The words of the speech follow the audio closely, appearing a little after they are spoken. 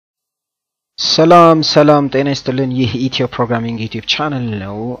ሰላም ጤና ይስጥልን ይህ ኢትዮ ፕሮግራሚንግ ዩቲዩብ ቻናል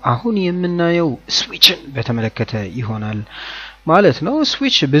ነው አሁን የምናየው ስዊችን በተመለከተ ይሆናል ማለት ነው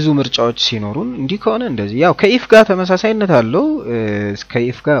ስዊች ብዙ ምርጫዎች ሲኖሩን እንዲህ ከሆነ እንደዚህ ያው ከኢፍ ጋር ተመሳሳይነት አለው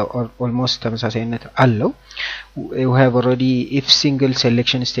ከኢፍ ጋር ኦልሞስት ተመሳሳይነት አለው we have already if single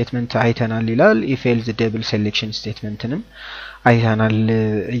selection statement አይተናል ይላል if else double selection statementንም አይተናል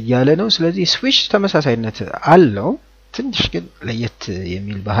እያለ ነው ስለዚህ ስዊች ተመሳሳይነት አለው ትንሽ ግን ለየት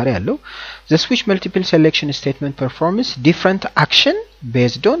የሚል ባህሪ ያለው the switch multiple selection statement performs different action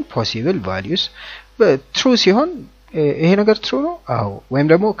based on possible values true ሲሆን ይሄ ነገር true ነው አዎ ወይም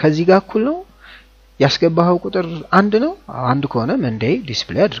ደግሞ ከዚህ ጋር እኩል ነው ያስገባው ቁጥር አንድ ነው አንድ ከሆነ መንዴይ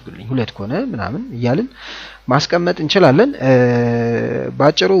ዲስፕሌይ አድርግልኝ ሁለት ከሆነ ምናምን ይያልን ማስቀመጥ እንችላለን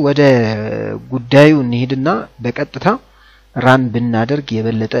ባጭሩ ወደ ጉዳዩ እንሂድና በቀጥታ ራን ብናደርግ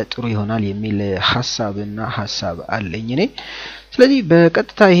የበለጠ ጥሩ ይሆናል የሚል ሐሳብ አለኝ እኔ ስለዚህ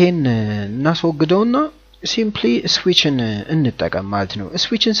በቀጥታ ይሄን እናስወግደውና simply switchን እንጠቀም ማለት ነው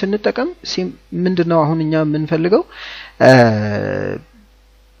switchን ስንጠቀም ምንድነው አሁን እኛ የምንፈልገው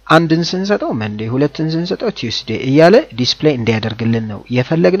አንድን ስንሰጠው መንዴ ሁለትን ስንሰጠው ቲዩስዴይ እያለ ዲስፕሌይ እንዲያደርግልን ነው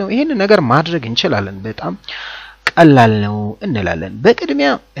የፈለግነው ይሄን ነገር ማድረግ እንችላለን በጣም ቀላል ነው እንላለን በቅድሚያ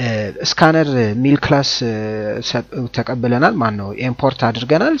ስካነር ሚል ክላስ ተቀበለናል ማን ነው ኢምፖርት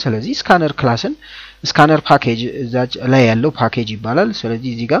አድርገናል ስለዚህ ስካነር ክላስን ስካነር ፓኬጅ እዛች ላይ ያለው ፓኬጅ ይባላል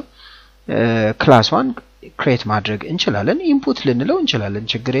ስለዚህ እዚህ ጋር ክላስ 1 ክሬት ማድረግ እንችላለን ኢንፑት ልንለው እንችላለን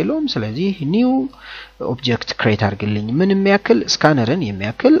ችግር የለውም ስለዚህ ኒው ኦብጀክት ክሬት አድርግልኝ ምን የሚያክል ስካነርን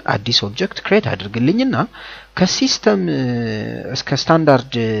የሚያክል አዲስ ኦብጀክት ክሬት አድርግልኝና ከሲስተም እስከ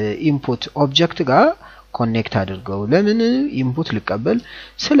ስታንዳርድ ኢንፑት ኦብጀክት ጋር ኮኔክት አድርገው ለምን ኢንፑት ልቀበል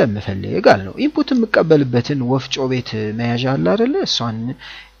ስለምፈልግ ነው ኢንፑት የምቀበልበትን ወፍጮ ቤት መያዣ አለ አይደለ እሷን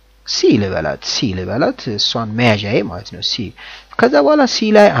ሲ ልበላት እሷን መያዣዬ ማለት ነው ሲ ከዛ በኋላ ሲ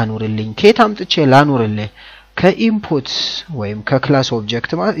ላይ አኑርልኝ ከየት አምጥቼ ላኑርልህ ከኢንፑት ወይም ከክላስ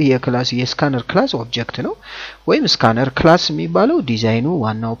ኦብጀክት ማለት የክላስ የስካነር ክላስ ኦብጀክት ነው ወይም ስካነር ክላስ የሚባለው ዲዛይኑ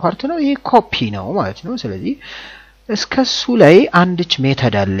ዋናው ፓርት ነው ይሄ ኮፒ ነው ማለት ነው ስለዚህ እስከሱ ላይ አንድች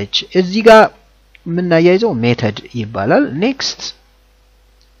ሜተድ አለች እዚህ ጋር ምን ያያይዘው ሜተድ ይባላል ኔክስት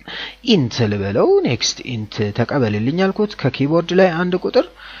ኢንት ልበለው ኔክስት ኢንት ተቀበልልኝ አልኩት ከኪቦርድ ላይ አንድ ቁጥር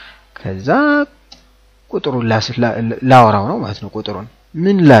ከዛ ቁጥሩን ላወራው ነው ማለት ነው ቁጥሩን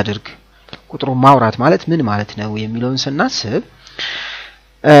ምን ላድርግ ቁጥሩን ማውራት ማለት ምን ማለት ነው የሚለውን ስናስብ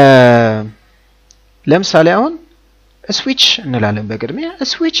ለምሳሌ አሁን ስዊች እንላለን በቅድሚያ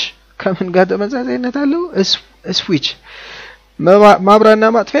ስዊች ከምን ጋር ተመሳሳይነት አለው ስዊች ማብራና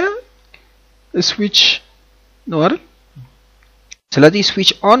ማጥፊያ ስዊች ነው አይደል ስለዚህ ስዊች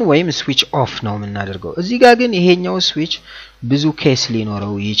ኦን ወይም ስዊች ኦፍ ነው የምናደርገው እዚህ ጋር ግን ይሄኛው ስዊች ብዙ ኬስ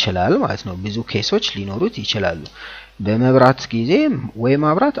ሊኖረው ይችላል ማለት ነው ብዙ ኬሶች ሊኖሩት ይችላሉ በመብራት ጊዜ ወይ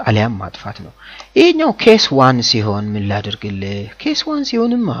ማብራት አሊያም ማጥፋት ነው ይሄኛው ኬስ 1 ሲሆን ምን ላድርግልህ ኬስ 1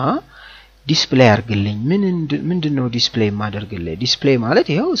 ሲሆንማ ዲስፕሌይ አድርግልኝ ምንድነው ዲስፕሌይ ማድረግልህ ዲስፕሌይ ማለት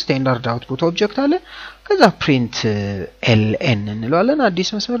ይሄው ስታንዳርድ አውትፑት ኦብጀክት አለ ከዛ ፕሪንት ኤልኤን እንለዋለን አዲስ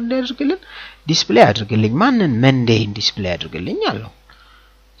መስመር እንዲያደርግልን ዲስፕሌይ አድርግልኝ ማንን መንዴይን ዲስፕሌይ አድርግልኝ አለው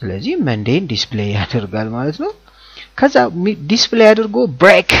ስለዚህ መንዴይን ዲስፕሌይ ያደርጋል ማለት ነው ከዛ ዲስፕሌይ አድርጎ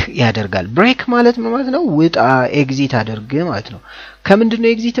ብሬክ ያደርጋል ብሬክ ማለት ምን ማለት ነው ውጣ ኤግዚት አድርግ ማለት ነው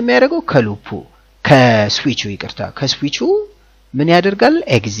ከምንድነው ኤግዚት የሚያደርገው ከሉፑ ከስዊቹ ይቅርታ ከስዊቹ ምን ያደርጋል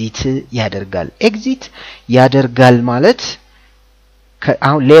ኤግዚት ያደርጋል ማለት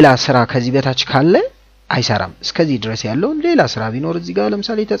አሁን ሌላ ስራ ከዚህ በታች ካለ አይሰራም እስከዚህ ድረስ ያለው ሌላ ስራ ቢኖር እዚህ ጋር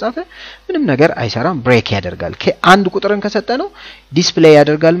ለምሳሌ ተጻፈ ምንም ነገር አይሰራም ብሬክ ያደርጋል ከአንድ ቁጥርን ከሰጠነው ዲስፕሌይ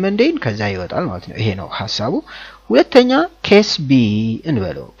ያደርጋል መንዴይን ከዛ ይወጣል ማለት ነው ይሄ ነው ሐሳቡ ሁለተኛ ኬስ ቢ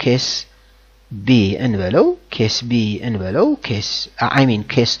እንበለው ኬስ ኬስ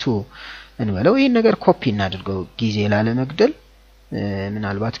 2 እንበለው ይሄን ነገር ኮፒ እናድርገው ጊዜ ላለመግደል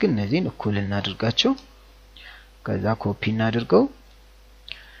ምናልባት ግን እነዚህን እኩል እናድርጋቸው ከዛ ኮፒ እናድርገው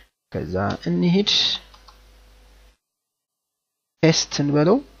ከዛ እንሂድ ቴስት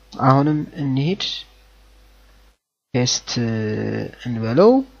እንበለው አሁንም እንሂድ ቴስት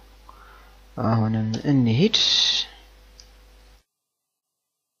እንበለው አሁንም እንሂድ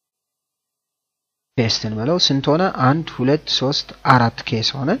ቴስት እንበለው ስንት ሆነ 1 2 3 4 ኬስ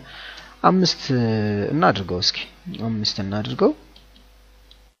ሆነ 5 እናድርገው እስኪ 5 እናድርገው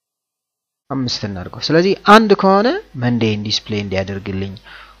ስለዚህ አንድ ከሆነ መንዴይን ዲስፕሌይ እንዲያደርግልኝ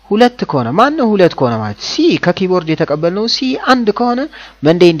ሁለት ከሆነ ማን ነው ሁለት ከሆነ ማለት ሲ ከኪቦርድ የተቀበልነው ሲ አንድ ከሆነ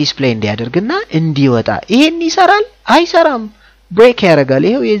መንዴይን ዲስፕሌይ እንዲያደርግና እንዲወጣ ይሄን ይሰራል አይሰራም ብሬክ ያደርጋል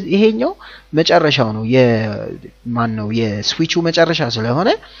ይሄኛው መጨረሻው ነው የማን ነው የስዊቹ መጨረሻ ስለሆነ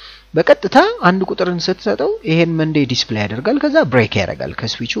በቀጥታ አንድ ቁጥርን ስትሰጠው ይሄን መንዴይ ዲስፕሌይ ያደርጋል ከዛ ብሬክ ያደርጋል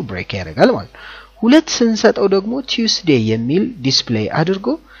ከስዊቹ ብሬክ ያደርጋል ማለት ሁለት ስንሰጠው ደግሞ ቲውስዴይ የሚል ዲስፕሌይ አድርጎ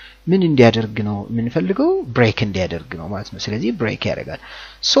ምን እንዲያደርግ ነው የምንፈልገው ብሬክ እንዲያደርግ ነው ማለት ነው ስለዚህ ብሬክ ያደርጋል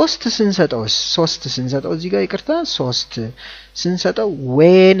ሶስት ስንሰጠው እዚህ ጋር ይቅርታ ሶስት ስንሰጠው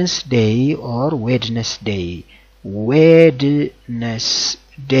ዌድነስዴይ ኦር ዌድነስዴይ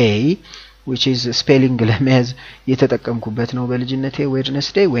which is spelling ለመያዝ የተጠቀምኩበት ነው በልጅነቴ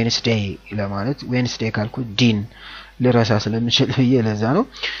ዌድነስዴይ ለማለት ዌድነስዴይ ካልኩ ዲን ለራሳ ስለምችል ለዛ ነው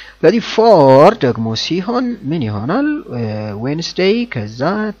ስለዚህ ፎር ደግሞ ሲሆን ምን ይሆናል ዌድነስዴይ ከዛ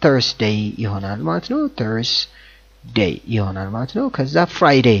ተርስዴይ ይሆናል ማለት ነው ተርስዴይ ይሆናል ማለት ነው ከዛ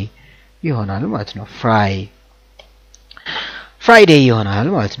ፍራይዴይ ይሆናል ማለት ነው ፍራይዴይ ይሆናል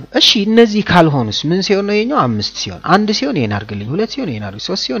ማለት ነው እሺ እነዚህ ካልሆኑስ ምን ሲሆን ነው የኛው አምስት ሲሆን አንድ ሲሆን ይሄን አርግልኝ ሁለት ሲሆን ይሄን አርግ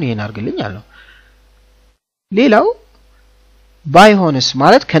ሶስት ሲሆን ይሄን አርግልኝ አለው ሌላው ባይሆንስ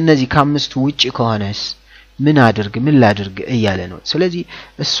ማለት ከነዚህ ከአምስቱ ውጪ ከሆነስ ምን ላድርግ እያለ ነው ስለዚህ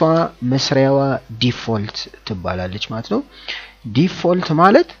እሷ መስሪያዋ ዲፎልት ትባላለች ማለት ነው ዲፎልት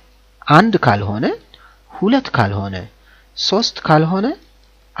ማለት አንድ ካልሆነ ሁለት ካልሆነ ሶስት ካልሆነ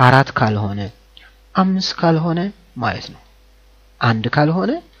አራት ካልሆነ አምስት ካልሆነ ማለት ነው አንድ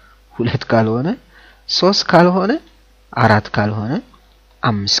ካልሆነ ሁለት ካልሆነ ሶስት ካልሆነ አራት ካልሆነ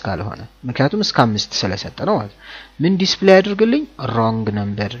አምስት ካልሆነ ምክንያቱም እስከ አምስት ስለሰጠ ነው ማለት ምን ዲስፕሌይ ያደርግልኝ ሮንግ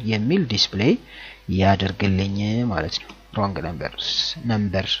ነምበር የሚል ዲስፕሌይ ያደርግልኝ ማለት ነው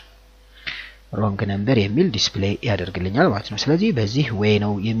ሮንግ ነምበር የሚል ዲስፕሌይ ያደርግልኛል ማለት ነው ስለዚህ በዚህ ዌይ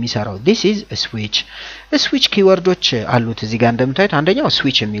ነው የሚሰራው this is a switch ኪወርዶች አሉት እዚህ ጋር እንደምታዩት አንደኛው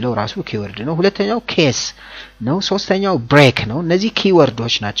switch የሚለው ራሱ ኪወርድ ነው ሁለተኛው case ነው ሶስተኛው break ነው እነዚህ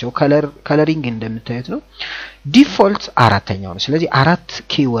ኪወርዶች ናቸው ከለሪንግ እንደምታዩት ነው ዲፎልት አራተኛው ነው ስለዚህ አራት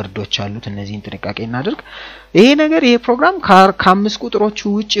ኪወርዶች አሉት እነዚህን ጥንቃቄ እናድርግ ይሄ ነገር ይሄ ፕሮግራም ከአምስት ቁጥሮቹ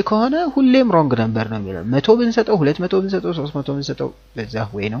ውጪ ከሆነ ሁሌም ሮንግ ነምበር ነው የሚለው 100 ብንሰጠው 200 ብንሰጠው 300 ብንሰጠው በዛ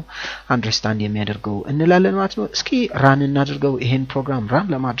ወይ ነው አንደርስታንድ የሚያደርገው እንላለን ማለት ነው እስኪ ራን እናድርገው ይሄን ፕሮግራም ራን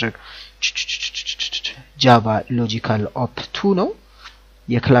ለማድረግ ጃቫ ሎጂካል ኦፕ 2 ነው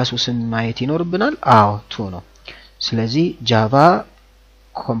የክላሱ ስም ማየት ይኖርብናል አዎ 2 ነው ስለዚህ ጃቫ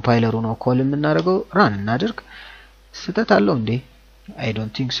ኮምፓይለሩ ነው ኮል የምናደርገው ራን እናድርግ ስህተት አለው እንዴ I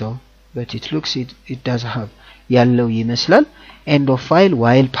don't think so but it looks it does have ያለው ይመስላል end of file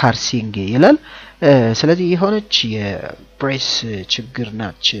while parsing ይላል ስለዚህ የሆነች የፕሬስ ችግር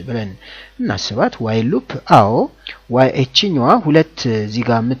ናች ብለን እናስባት while loop አዎ እቺኛዋ ሁለት እዚህ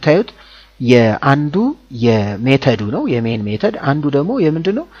ጋር የምታዩት የአንዱ የሜተዱ ነው የሜን ሜተድ አንዱ ደግሞ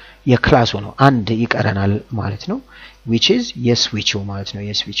የምንድነው የክላሱ ነው አንድ ይቀረናል ማለት ነው which is የስዊቹ ማለት ነው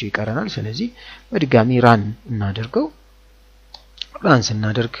የስዊቹ ይቀረናል ስለዚህ በድጋሚ ራን እናደርገው ራን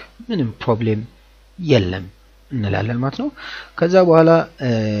ስናደርግ ምንም ፕሮብሌም የለም እንላለን ማለት ነው ከዛ በኋላ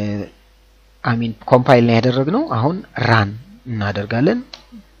ኮምፓይል ነው ያደረግነው አሁን ራን እናደርጋለን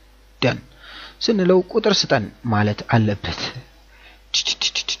ደን ስንለው ቁጥር ስጠን ማለት አለበት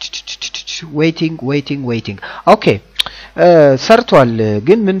waiting ኦኬ ሰርቷል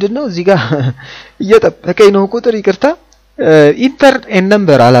ግን ምንድነው እዚህ ጋር እየጠበቀኝ ነው ቁጥር ይቅርታ ኢንተር ኤን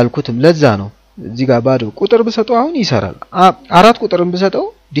ነምበር አላልኩትም ለዛ ነው እዚህ ጋር ባዶ ቁጥር ብሰጠው አሁን ይሰራል አራት ቁጥርን ብሰጠው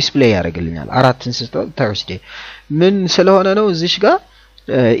ዲስፕሌይ ያደርግልኛል አራትን ስሰጠው ተርስዴይ ምን ስለሆነ ነው እዚህ ጋር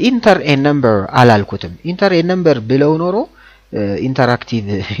ኢንተር ኤን ነምበር አላልኩትም ኢንተር ኤን ነምበር ብለው ኖሮ ኢንተራክቲቭ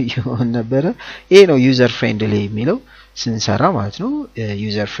ይሆን ነበር ይሄ ነው ዩዘር ፍሬንድሊ የሚለው ስንሰራ ማለት ነው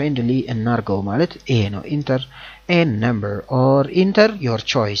ዩዘር ፍሬንድሊ እናርገው ማለት ይሄ ነው ኢንተር ኤን ነምበር ኦር ኢንተር ዮር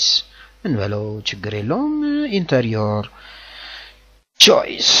ቾይስ እንበለው ችግር የለውም ኢንተር ዮር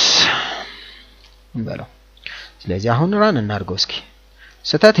ቾይስ እንበለው ስለዚህ አሁን ራን እናርገው እስኪ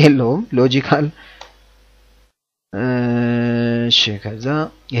ስህተት የለውም ሎጂካል እሺ ከዛ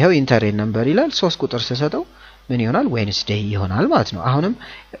ይሄው ኢንተር ኤን ነምበር ይላል 3 ቁጥር ስሰጠው ምን ይሆናል ዌድነስዴይ ይሆናል ማለት ነው አሁንም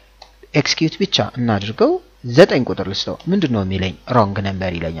ኤክስኪዩት ብቻ እናድርገው 9 ቁጥር ልስጠው ምንድነው የሚለኝ ሮንግ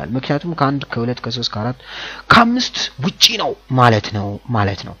ነምበር ይለኛል ምክንያቱም ከ1 ከ2 ከ3 ከ4 ከ5 ውጪ ነው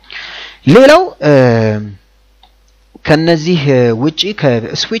ማለት ነው ሌላው ከነዚህ ውጪ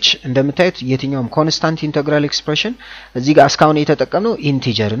ከስዊች እንደምታዩት የትኛውም ኮንስታንት ኢንተግራል ኤክስፕሬሽን እዚህ ጋር እስካሁን የተጠቀምነው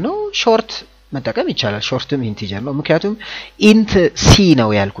ኢንቲጀር ነው ሾርት መጠቀም ይቻላል ሾርትም ኢንቲጀር ነው ምክንያቱም ኢንት ሲ ነው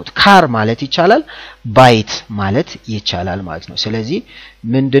ያልኩት ካር ማለት ይቻላል ባይት ማለት ይቻላል ማለት ነው ስለዚህ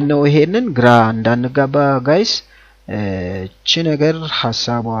ምንድነው ይሄንን ግራ እንዳንጋባ ጋይስ እቺ ነገር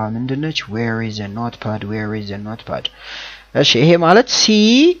ሐሳቧ ምንድነች where is a notepad እሺ ይሄ ማለት ሲ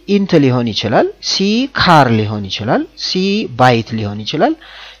ኢንት ሊሆን ይችላል ሲ ካር ሊሆን ይችላል ሲ ባይት ሊሆን ይችላል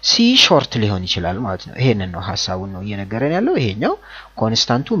ሲ ሾርት ሊሆን ይችላል ማለት ነው ይሄንን ነው ሐሳቡን ነው እየነገረን ያለው ይሄኛው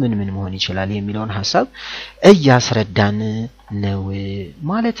ኮንስታንቱ ምን መሆን ይችላል የሚለውን ሐሳብ እያስረዳን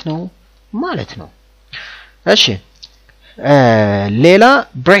ነው ማለት ነው እሺ ሌላ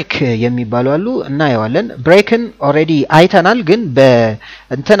ብሬክ የሚባሉ አሉ እናየዋለን ብሬክን ኦሬዲ አይተናል ግን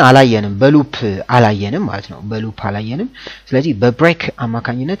በእንትን አላየንም በሉፕ አላየንም ማለት ነው በሉፕ አላየንም ስለዚህ በብሬክ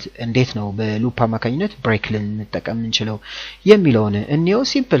አማካኝነት እንዴት ነው በሉፕ አማካኝነት ብሬክ ልንጠቀም እንችለው የሚለውን እንየው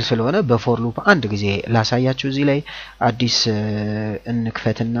ሲምፕል ስለሆነ በፎር ሉፕ አንድ ጊዜ ላሳያችሁ እዚህ ላይ አዲስ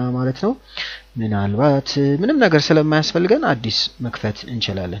እንክፈትና ማለት ነው ምናልባት ምንም ነገር ስለማያስፈልገን አዲስ መክፈት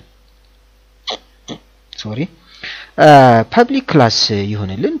እንችላለን ሶሪ ፐብሊክ ክላስ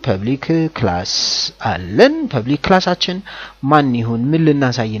ይሁንልን ፐብሊክ ክላስ አለን ፐብሊክ ክላሳችን ማን ይሁን ምን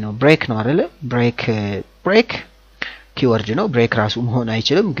ልናሳይ ነው ብሬክ ነው አይደለ ብሬክ ኪወርድ ነው ብሬክ ራሱ መሆን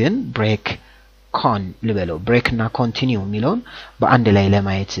አይችልም ግን ብሬክ ኮን ልበለው ብሬክ እና ኮንቲኒው የሚለውን በአንድ ላይ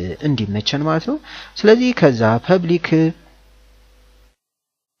ለማየት እንዲመቸን ማለት ነው ስለዚህ ከዛ ፐብሊክ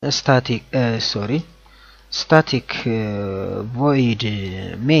static void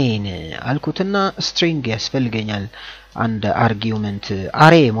main አልኩትና string ያስፈልገኛል አንድ አርጊውመንት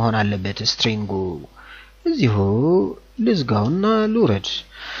አሬ መሆን አለበት stringu እዚሁ ልዝጋውና ልውረድ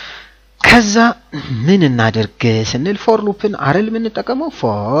ከዛ ምን እናደርግ ስንል for loopን አረል ምን ተጠቀመው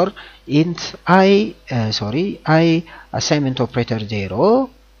for int i assignment operator 0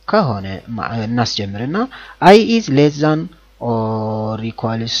 ከሆነ እናስጀምርና i is less than or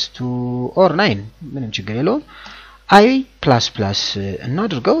equals to or 9 ምንም ችግር የለውም i plus plus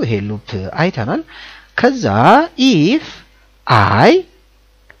እናድርገው ይሄ ሉፕ አይተናል ከዛ if i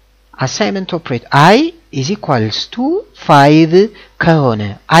assignment operator i is equals to 5 ከሆነ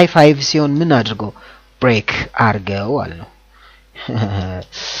i 5 ሲሆን ምን አድርገው break አርገው አልነው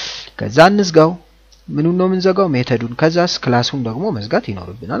ከዛ እንዝጋው ምኑን ነው ምንዘጋው ሜተዱን ከዛስ ክላሱን ደግሞ መዝጋት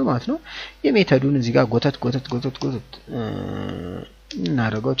ይኖርብናል ማለት ነው የሜተዱን እዚህ ጋር ጎተት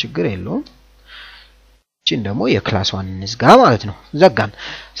እናደርገው ችግር የለውም እቺን ደግሞ የክላሷን እንዝጋ ማለት ነው ዘጋን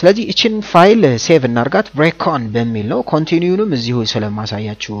ስለዚህ እቺን ፋይል ሴቭ እናርጋት break on በሚል ነው ኮንቲኒዩንም እዚሁ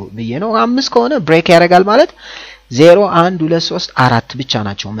ስለማሳያችሁ ብዬ ነው 5 ከሆነ break ያደርጋል ማለት 0 1 2 3 4 ብቻ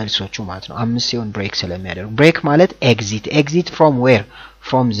ናቸው መልሶቹ ማለት ነው 5 ሲሆን break ስለሚያደርግ break ማለት exit from where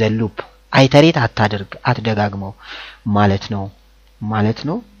from the loop አይተሬት አትደጋግመው ማለት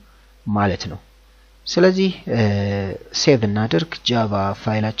ነው ስለዚህ ሴቭ እናድርግ ጃቫ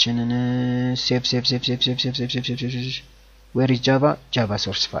ፋይላችንን ሴቭ where is java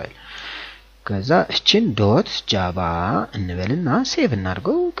source file ከዛ እቺን .java እንበልና ሴቭ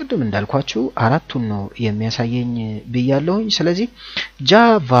እናድርገው ቅድም እንዳልኳችሁ አራቱን ነው የሚያሳየኝ ብያለሁኝ ስለዚህ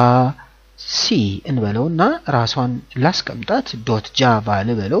java c እንበለውና ራሷን ላስቀምጣት .java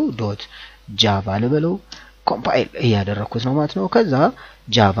ልበለው ኮምፓይል ያደረኩት ነው ማለት ነው ከዛ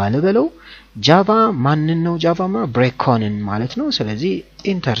java ልበለው java ማንን ነው java break onን ማለት ነው ስለዚህ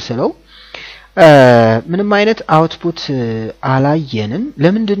ኢንተር ስለው ምንም አይነት አውትፑት አላየንም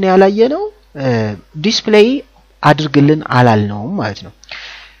ለምንድን ነው ያላየነው ዲስፕሌይ አድርግልን አላልነው ማለት ነው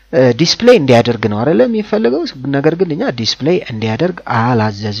ዲስፕሌይ እንዲያደርግ ነው አይደለም የሚፈልገው ነገር ግን እኛ ዲስፕሌይ እንዲያደርግ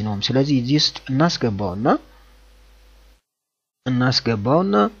አላዘዝነውም ስለዚህ እዚህ ውስጥ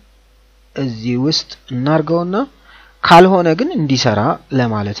እናስገባውና እዚህ ውስጥ እናርገውና ካልሆነ ግን እንዲሰራ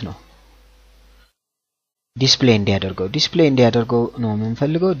ለማለት ነው ዲስፕሌይ እንዲያደርገው ነው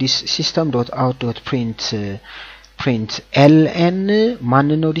የምንፈልገው system.out.println ማን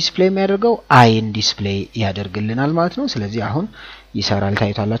ነው ዲስፕሌይ የሚያደርገው አይን ዲስፕሌይ ያደርግልናል ማለት ነው ስለዚህ አሁን ይሰራል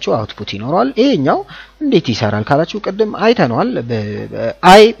ታይታላችሁ አውትፑት ይኖራል ይሄኛው እንዴት ይሰራል ካላችሁ ቅድም አይተናል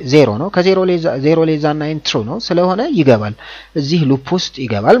አይ 0 ነው ከ0 ሌዛ 9 ትሩ ነው ስለሆነ ይገባል እዚህ ሉፕ ውስጥ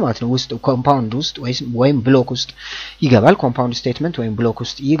ይገባል ማለት ነው ውስጥ ኮምፓውንድ ውስጥ ወይም ብሎክ ውስጥ ይገባል ኮምፓውንድ ስቴትመንት ወይም ብሎክ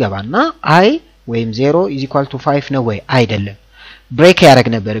ውስጥ ይገባና አይ ወይም 0 = 5 ነው ወይ አይደለም ብሬክ ያደርግ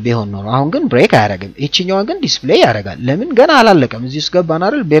ነበር ቢሆን ነው አሁን ግን ብሬክ አያደርግም እቺኛው ግን ዲስፕሌይ ያደርጋል ለምን ገና አላለቀም እዚህ ውስጥ ገባን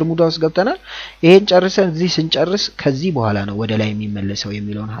አይደል ቤርሙዳ ውስጥ ገብተናል ይሄን ጨርሰን እዚህ ስንጨርስ ከዚህ በኋላ ነው ወደ ላይ የሚመለሰው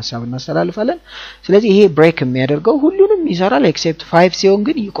የሚለውን ሐሳብ እናስተላልፋለን ስለዚህ ይሄ ብሬክ የሚያደርገው ሁሉንም ይሰራል ኤክሴፕት 5 ሲሆን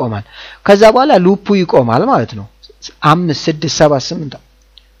ግን ይቆማል ከዛ በኋላ ሉፑ ይቆማል ማለት ነው 5 6 7 8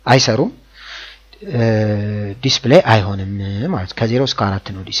 አይሰሩም ዲስፕሌይ አይሆንም ማለት ከ0 እስከ 4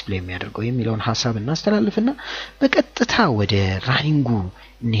 ነው ዲስፕሌይ የሚያደርገው የሚለውን ሐሳብ እናስተላልፍና በቀጥታ ወደ ራኒንጉ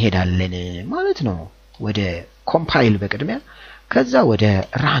እንሄዳለን ማለት ነው ወደ ኮምፓይል በቅድሚያ ከዛ ወደ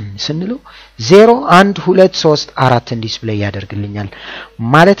ራን ስንለው 0 1 2 3 4 ዲስፕሌይ ያደርግልኛል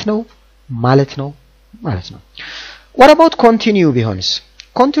ማለት ነው what about continue ቢሆንስ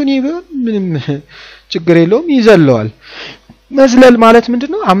continue ቢሆን ምንም ችግር የለውም ይዘለዋል መዝለል ማለት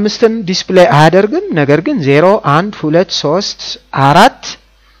ምንድነው? 5ን ዲስፕሌይ አያደርግም ነገር ግን 0 1 2 3 4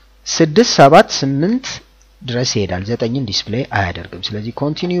 6 7 8 ድረስ ይሄዳል 9ን ዲስፕሌይ አያደርግም ስለዚህ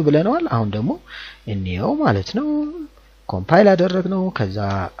ኮንቲኒዩ ብለናል አሁን ደግሞ እንየው ማለት ነው ኮምፓይል አደረግነው ከዛ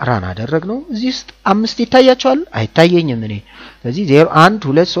ራን አደረግነው እዚህ ውስጥ 5 ይታያቸዋል አይታየኝም እኔ ስለዚህ 0 1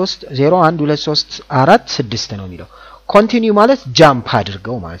 2 3 0 1 2 3 4 6 ነው የሚለው ኮንቲኒዩ ማለት ጃምፕ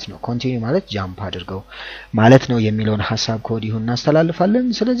አድርገው ማለት ነው ኮንቲኒዩ ማለት ጃምፕ አድርገው ማለት ነው የሚለውን ሐሳብ ኮዲው እናስተላልፋለን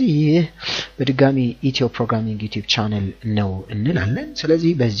ስለዚህ ይሄ በድጋሚ ኢትዮ ፕሮግራሚንግ ዩቲዩብ ቻናል ነው እንላለን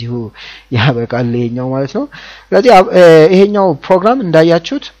ስለዚህ በዚሁ ያበቃል ይሄኛው ማለት ነው ስለዚህ ይሄኛው ፕሮግራም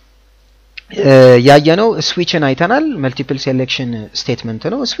እንዳያችሁት ያየነው ስዊችን አይተናል መልቲፕል ሴሌክሽን ስቴትመንት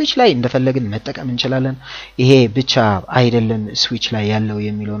ነው ስዊች ላይ እንደፈለግን መጠቀም እንችላለን ይሄ ብቻ አይደለም ስዊች ላይ ያለው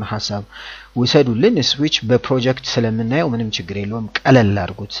የሚለውን ሐሳብ ወሰዱልን ስዊች በፕሮጀክት ስለምናየው ምንም ችግር የለውም ቀለል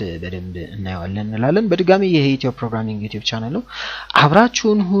አድርጉት በደንብ እናየዋለን እንላለን በድጋሚ ይሄ ኢትዮ ፕሮግራሚንግ ዩቲዩብ ቻናል ነው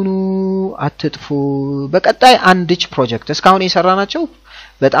አብራችሁን ሁኑ አትጥፉ በቀጣይ አንድች ፕሮጀክት እስካሁን የሰራናቸው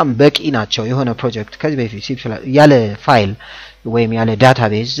በጣም በቂ ናቸው የሆነ ፕሮጀክት ከዚህ በፊት ያለ ፋይል ወይም ያለ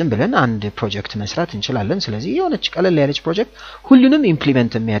ዳታቤዝ ዝም ብለን አንድ ፕሮጀክት መስራት እንችላለን ስለዚህ የሆነች ቀለል ያለች ፕሮጀክት ሁሉንም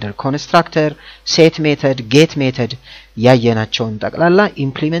ኢምፕሊመንት የሚያደርግ ኮንስትራክተር ሴት ሜተድ ጌት ሜተድ ያየናቸውን ጠቅላላ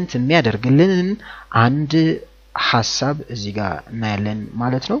ኢምፕሊመንት የሚያደርግልን አንድ ሐሳብ እዚህ ጋር እናያለን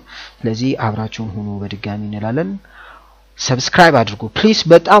ማለት ነው ስለዚህ አብራችሁን ሁኑ በድጋሚ እንላለን ሰብስክራይብ አድርጉ ፕሊስ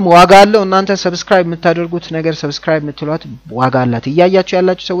በጣም ዋጋ አለው እናንተ ሰብስክራይብ የምታደርጉት ነገር ሰብስክራይብ የምትሏት ዋጋ አላት ያያችሁ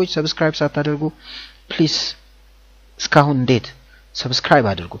ያላችሁ ሰዎች ሰብስክራይብ ሳታደርጉ ፕሊስ እስካሁን እንዴት ሰብስክራይብ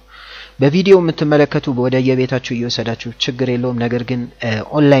አድርጉ በቪዲዮ የምትመለከቱ ወደ የቤታችሁ እየወሰዳችሁ ችግር የለውም ነገር ግን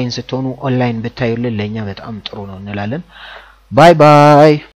ኦንላይን ስትሆኑ ኦንላይን ብታዩልን ለኛ በጣም ጥሩ ነው እንላለን ባይ ባይ